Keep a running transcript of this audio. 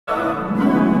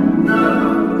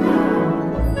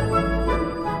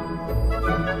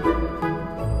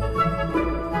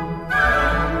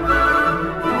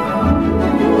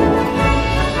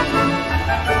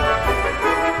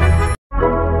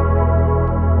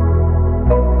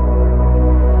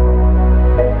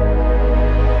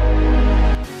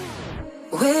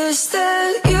Wish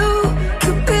that you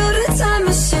could build a time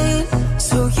machine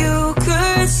so you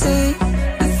could see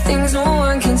the things no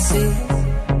one can see.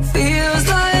 Feels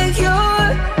like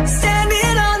you're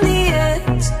standing on the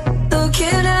edge,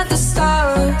 looking at the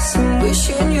stars and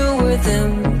wishing you were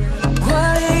them.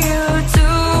 What do you do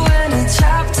when a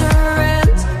chapter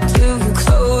ends? Do you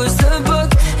close the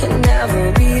book and never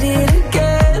read it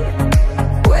again?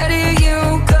 Where do you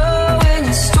go when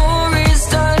your story's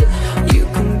done? You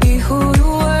can be who you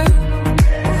were,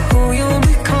 who you'll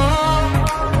become.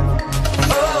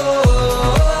 Oh,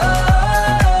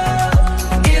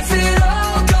 if it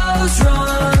all goes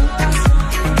wrong,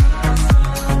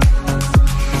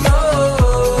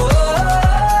 oh,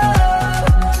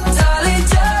 darling,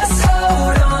 just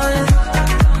hold on.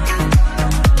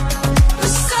 The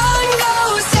sun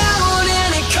goes down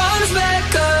and it comes back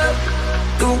up.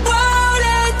 The world,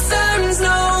 it turns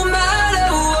no matter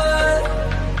what.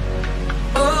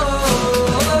 Oh,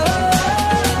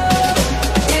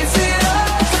 if it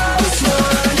all goes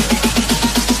wrong,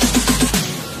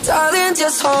 darling,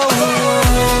 just hold